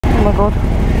Oh my god.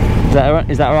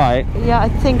 Is that right? Yeah, I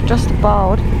think just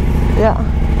about. Yeah.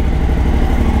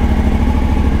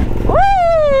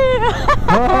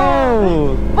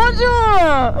 Oh!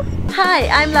 Bonjour! Hi,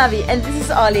 I'm Lavi and this is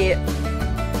Ollie.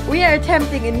 We are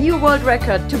attempting a new world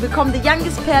record to become the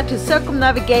youngest pair to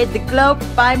circumnavigate the globe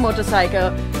by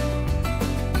motorcycle.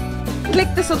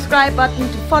 Click the subscribe button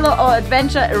to follow our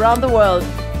adventure around the world.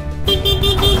 See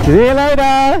you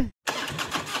later!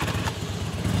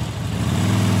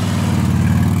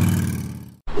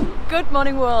 Good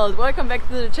morning world, welcome back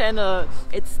to the channel.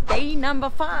 It's day number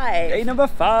 5. Day number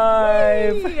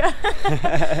 5!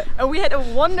 And we had a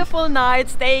wonderful night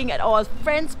staying at our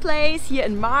friend's place here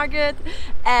in Margate.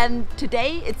 And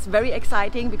today it's very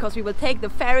exciting because we will take the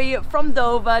ferry from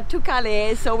Dover to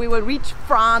Calais. So we will reach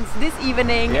France this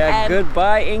evening. Yeah, and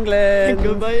goodbye England!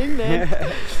 Goodbye England!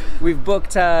 We've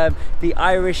booked the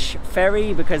Irish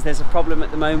ferry because there's a problem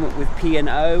at the moment with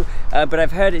P&O, but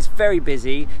I've heard it's very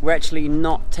busy. We're actually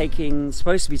not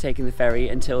supposed to be taking the ferry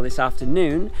until this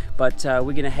afternoon, but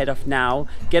we're going to head off now,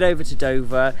 get over to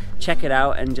Dover, check it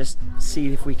out and just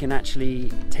see if we can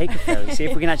actually take a ferry, see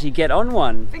if we can actually get on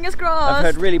one. Fingers crossed! I've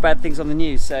heard really bad things on the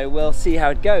news, so we'll see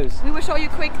how it goes. We will show you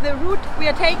quick the route we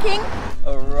are taking.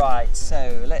 Alright,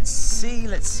 so let's see.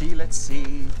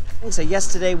 So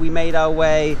yesterday we made our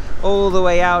way all the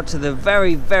way out to the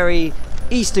very, very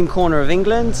eastern corner of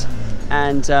England,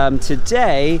 and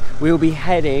today we will be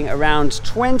heading around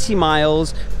 20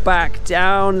 miles back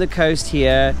down the coast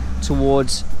here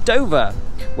towards Dover,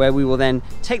 where we will then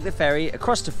take the ferry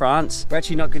across to France. We're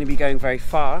actually not going to be going very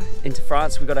far into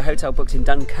France. We've got a hotel booked in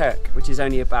Dunkirk, which is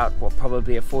only about, what,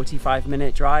 probably a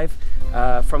 45-minute drive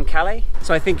from Calais.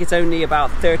 So I think it's only about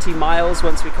 30 miles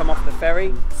once we come off the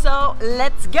ferry. So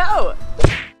let's go!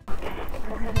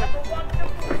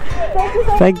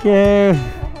 Thank you!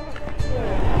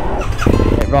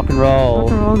 Rock and roll.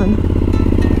 Rock and roll then.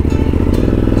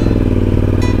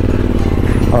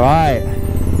 Alright.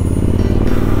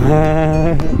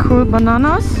 Cool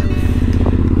bananas.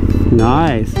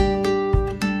 Nice.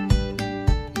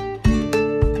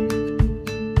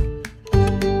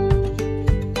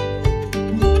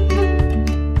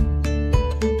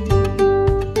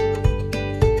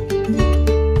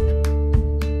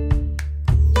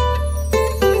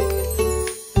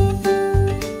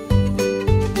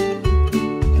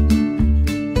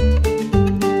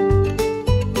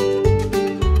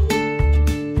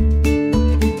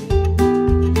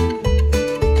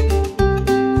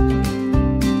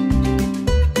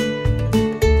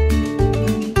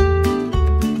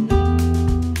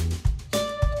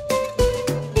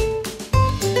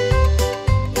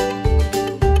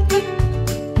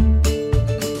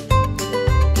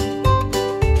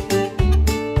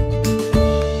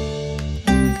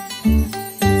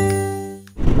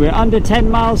 We're under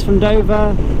 10 miles from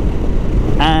Dover,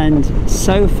 and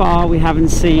so far we haven't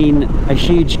seen a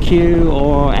huge queue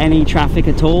or any traffic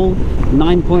at all.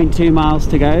 9.2 miles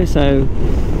to go, so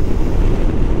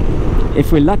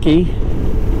if we're lucky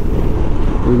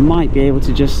we might be able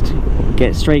to just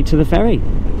get straight to the ferry.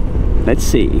 Let's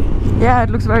see. Yeah, it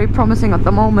looks very promising at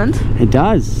the moment. It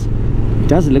does.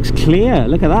 It looks clear.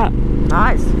 Look at that.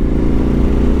 Nice.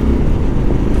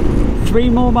 3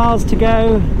 more miles to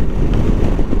go,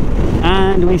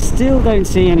 and we still don't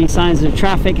see any signs of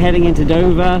traffic heading into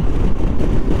Dover.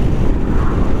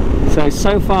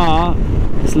 So far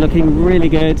it's looking really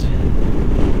good.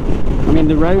 I mean,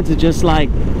 the roads are just like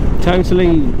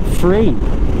totally free.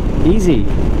 Easy.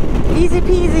 Easy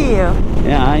peasy.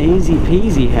 Yeah, easy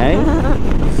peasy, hey?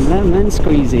 Lemon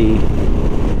squeezy.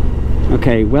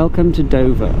 Okay, welcome to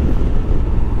Dover.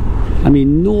 I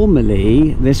mean,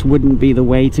 normally this wouldn't be the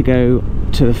way to go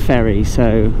to the ferry,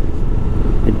 so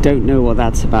I don't know what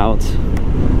that's about.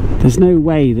 There's no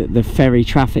way that the ferry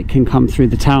traffic can come through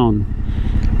the town.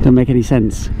 Don't make any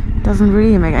sense. Doesn't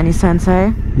really make any sense,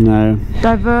 eh? No.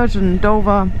 Diversion,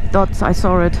 Dover, dots, I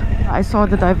saw it. I saw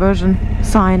the diversion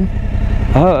sign.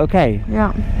 Oh, okay.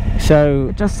 Yeah. So...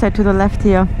 it just said to the left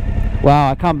here. Wow,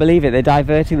 I can't believe it. They're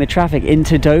diverting the traffic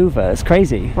into Dover. It's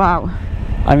crazy. Wow.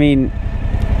 I mean,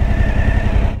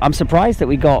 I'm surprised that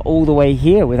we got all the way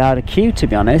here without a queue, to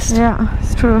be honest. Yeah,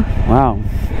 it's true. Wow.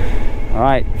 All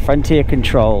right, frontier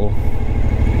control.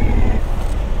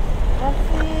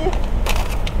 Merci.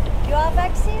 You are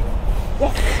vaccine?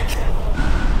 Yes.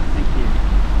 Thank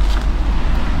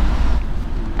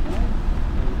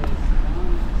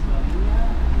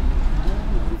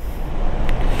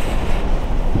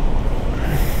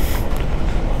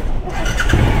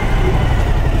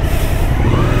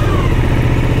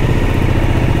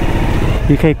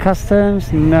you. UK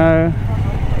customs? No.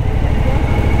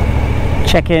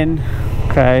 Check in.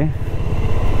 Okay.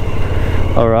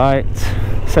 All right,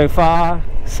 so far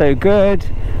so good.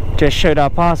 Just showed our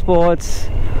passports,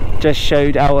 just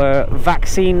showed our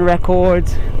vaccine record,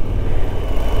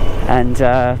 and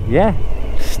yeah,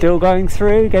 still going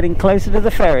through, getting closer to the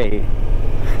ferry.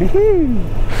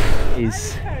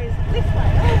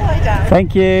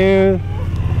 Thank you.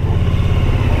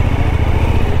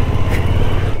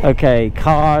 Okay,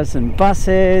 cars and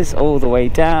buses all the way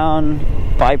down,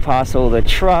 bypass all the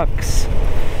trucks.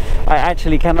 I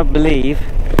actually cannot believe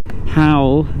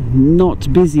how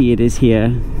not busy it is here.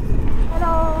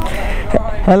 Hello.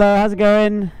 Hello, how's it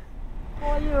going? How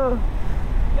are you?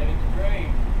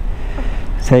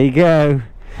 There you go.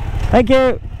 Thank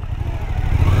you.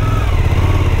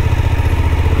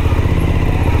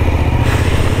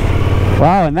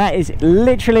 Wow, and that is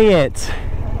literally it.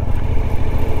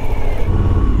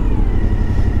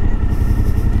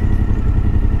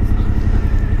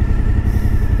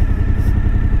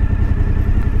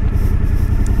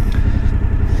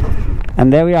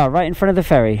 And there we are, right in front of the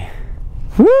ferry.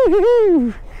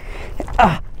 Woohoo!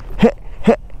 Ah, huh,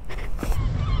 huh.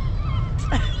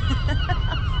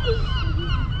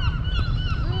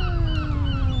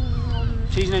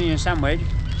 Cheese and onion sandwich,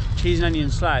 cheese and onion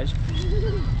slice.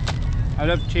 I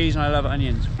love cheese and I love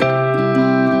onions.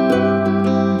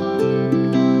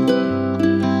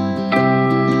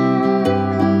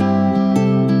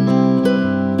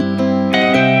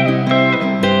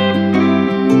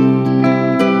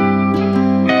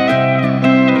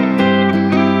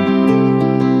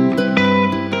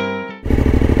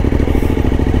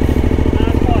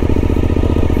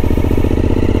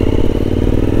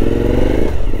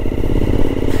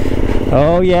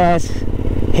 Oh yes,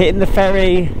 hitting the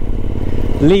ferry,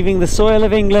 leaving the soil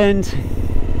of England,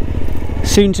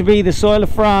 soon to be the soil of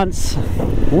France.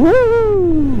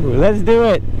 Woo! Let's do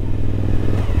it.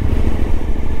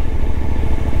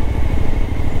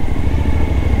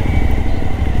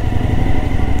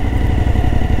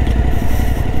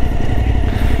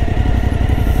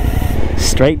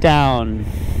 Straight down.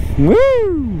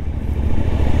 Woo!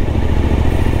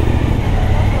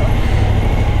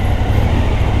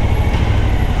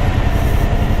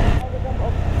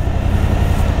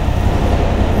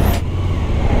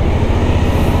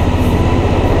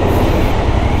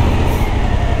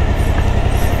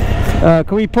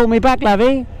 Can we pull me back,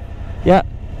 Lavi? Yeah.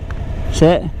 That's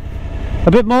it.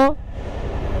 A bit more.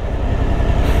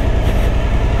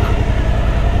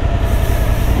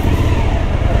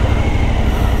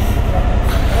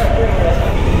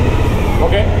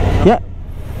 Okay. Yeah.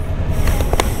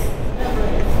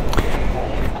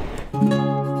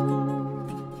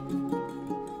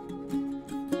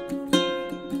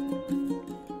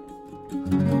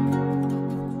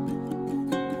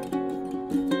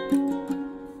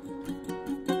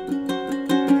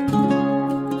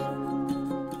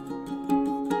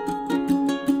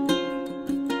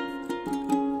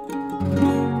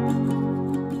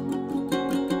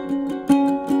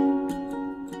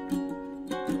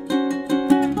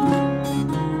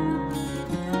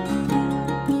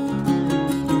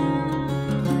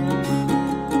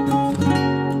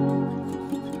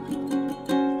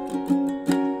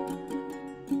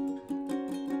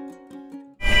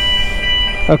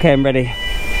 Okay, I'm ready.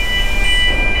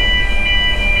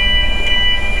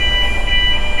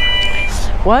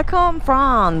 Welcome,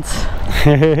 France.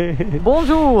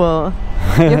 Bonjour.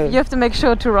 You have to make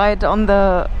sure to ride on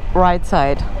the right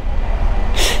side.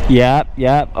 Yeah,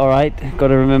 all right. Got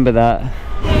to remember that.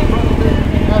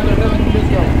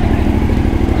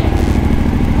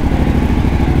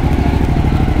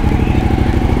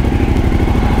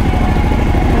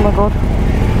 Oh my god.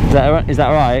 Is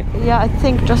that right? Yeah, I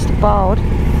think just about.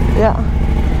 Yeah.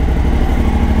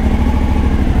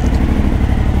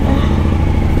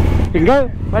 You can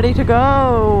go. Ready to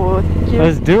go.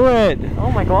 Let's do it.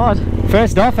 Oh my god.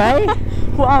 First off, eh?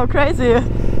 Wow, crazy. Whee!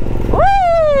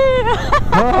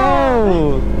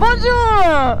 Whoa!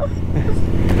 Bonjour!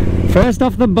 First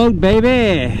off the boat,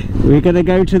 baby. We're gonna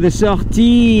go to the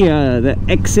sortie, the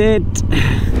exit.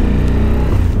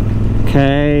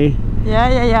 Okay.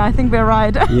 Yeah, I think we're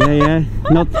right. Yeah.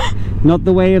 Not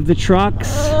the way of the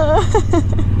trucks.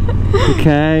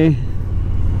 Okay.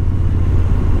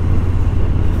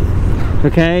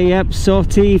 Okay, yep,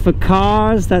 sortie for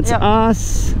cars, that's Yep.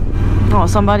 us. Oh,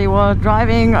 somebody was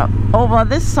driving over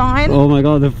this sign. Oh my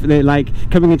god, they're like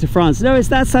coming into France. No, it's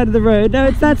that side of the road. No,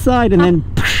 it's that side. And then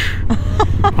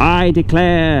I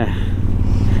declare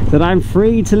that I'm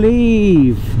free to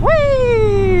leave. Whee!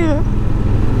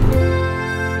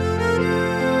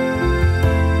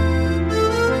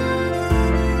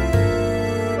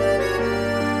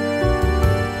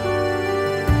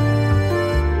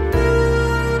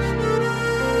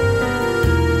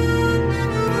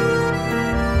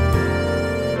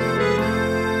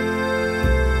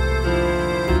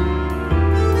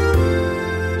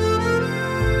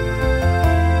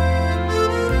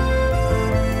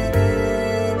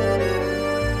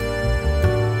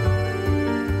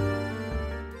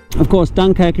 Of course,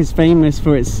 Dunkirk is famous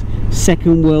for its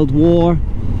Second World War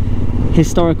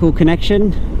historical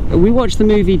connection. We watched the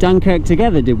movie Dunkirk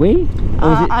together, did we?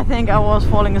 I think I was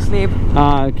falling asleep.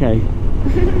 Ah, okay.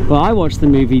 Well, I watched the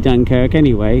movie Dunkirk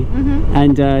anyway,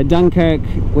 and Dunkirk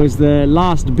was the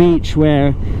last beach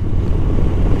where,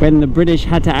 when the British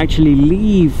had to actually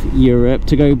leave Europe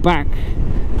to go back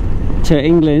to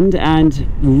England and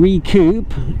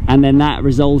recoup, and then that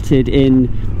resulted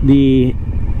in the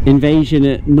invasion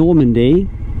at Normandy.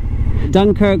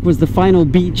 Dunkirk was the final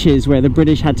beaches where the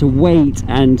British had to wait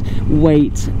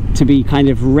to be kind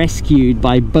of rescued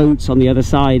by boats on the other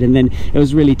side, and then it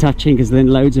was really touching because then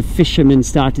loads of fishermen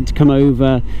started to come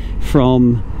over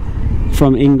from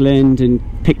England and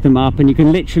pick them up, and you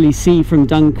can literally see from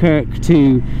Dunkirk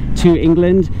to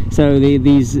England. So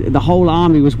the whole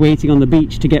army was waiting on the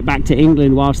beach to get back to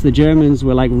England whilst the Germans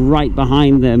were like right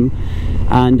behind them,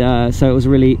 and so it was a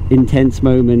really intense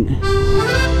moment.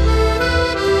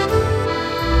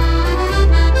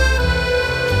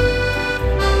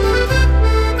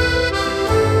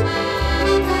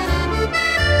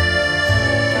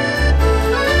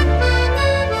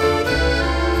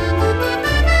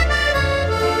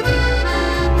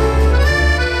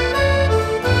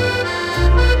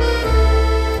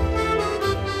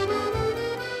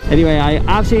 Anyway, I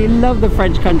absolutely love the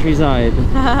French countryside.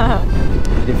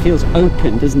 It feels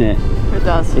open, doesn't it? It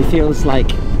does. It feels like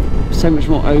so much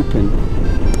more open.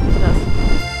 It does.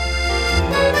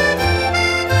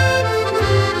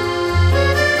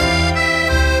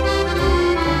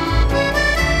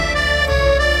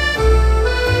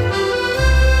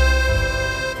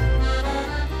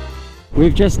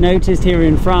 We've just noticed here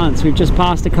in France, we've just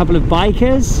passed a couple of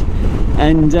bikers,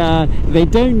 and they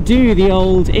don't do the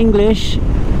old English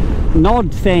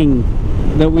nod thing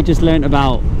that we just learnt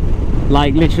about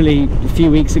like literally a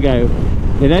few weeks ago.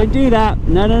 They don't do that.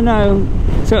 No.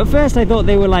 So at first I thought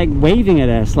they were like waving at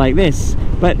us like this,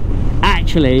 but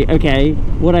actually, okay,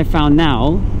 what I found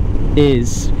now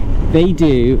is they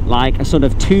do like a sort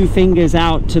of 2 fingers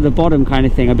out to the bottom kind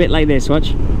of thing, a bit like this,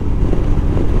 watch.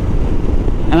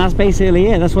 And that's basically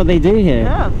it. That's what they do here.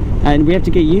 Yeah. And we have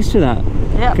to get used to that.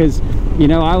 Yeah. Because, you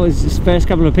know, I was this first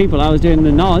couple of people, I was doing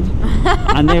the nod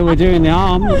and they were doing the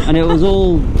arm, and it was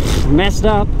all messed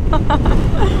up.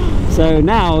 So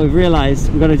now we've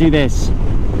realized we've got to do this.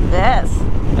 Yes.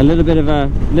 A little bit of a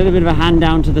hand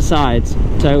down to the sides.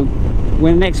 So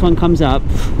when the next one comes up,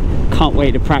 can't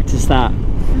wait to practice that.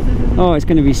 Oh, it's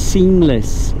going to be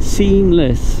seamless.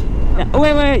 Seamless. Yeah. Oh,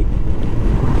 wait.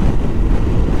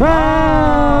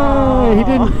 Oh, he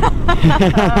didn't.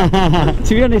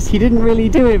 To be honest, he didn't really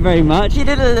do it very much. He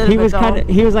did a little bit.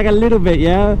 He was like a little bit,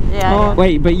 yeah. Yeah. Oh,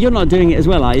 wait, but you're not doing it as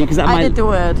well, are you? Because I did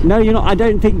do it. No, you're not. I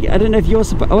don't know if you're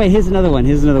supposed. Oh wait, here's another one.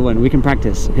 Here's another one. We can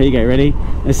practice. Here you go. Ready?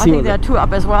 Let's see. I think there are 2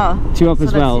 up as well. 2 up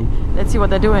as well. Let's see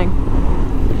what they're doing.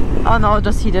 Oh no,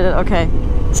 just he did it. Okay.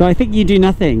 So I think you do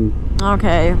nothing.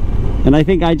 Okay. And I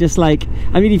think I just like,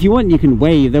 I mean, if you want, you can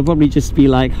wave. They'll probably just be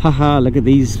like, haha, look at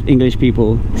these English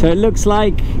people. So it looks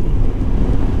like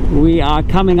we are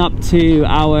coming up to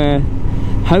our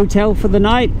hotel for the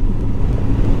night,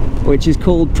 which is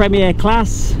called Premier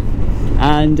Class.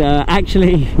 And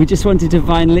actually, we just wanted to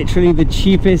find literally the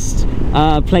cheapest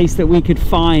place that we could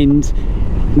find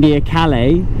near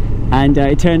Calais. And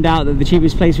it turned out that the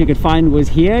cheapest place we could find was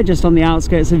here, just on the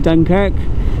outskirts of Dunkirk.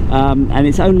 And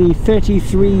it's only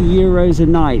 33 euros a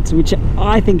night, which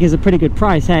I think is a pretty good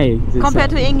price, hey? Compared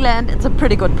to England, it's a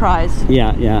pretty good price.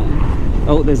 Yeah.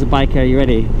 Oh, there's a biker. You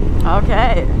ready?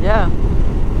 Okay, yeah.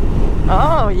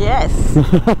 Oh, yes.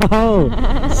 Oh,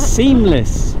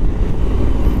 seamless.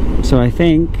 So I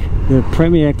think the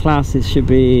Premier classes should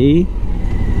be...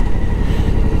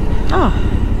 Oh,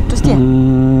 just here.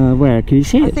 Where? Can you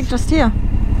see it? I think just here.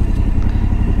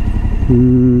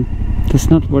 That's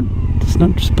not what... It's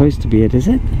not supposed to be it, is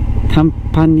it?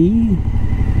 Company?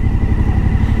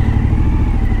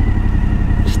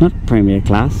 It's not Premier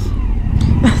class.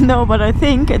 No, but I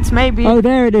think it's maybe... Oh,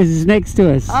 there it is. It's next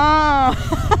to us. Oh.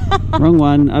 Wrong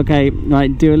one. Okay,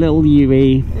 right. Do a little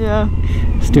UE. Yeah.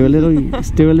 Let's do a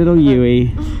little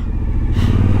UE.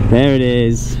 There it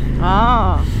is.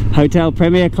 Oh. Hotel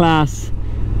Premier class.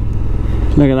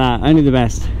 Look at that. Only the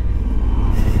best.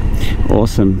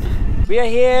 Awesome. We are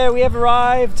here. We have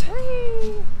arrived.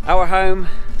 Our home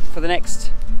for the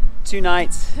next 2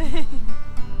 nights.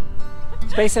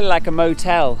 It's basically like a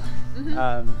motel.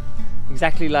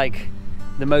 Exactly like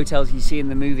the motels you see in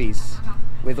the movies,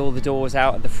 with all the doors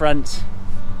out at the front.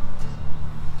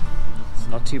 It's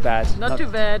not too bad. Not too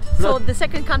bad. So the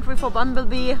second country for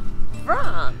Bumblebee,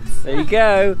 France. There you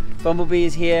go. Bumblebee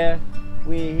is here.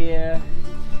 We're here.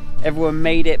 Everyone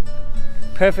made it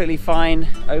perfectly fine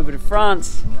over to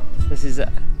France. This is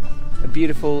a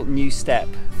beautiful new step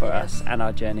for us and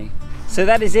our journey. So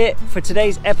that is it for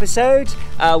today's episode.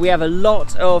 We have a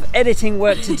lot of editing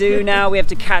work to do now. We have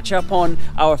to catch up on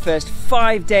our first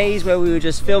 5 days where we were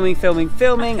just filming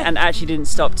and actually didn't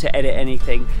stop to edit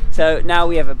anything. So now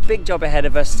we have a big job ahead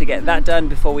of us to get that done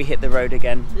before we hit the road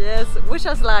again. Yes, wish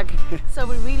us luck. So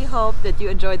we really hope that you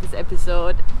enjoyed this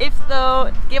episode. If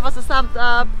so, give us a thumbs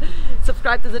up,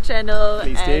 subscribe to the channel.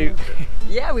 Please do.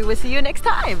 Yeah, we will see you next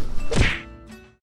time.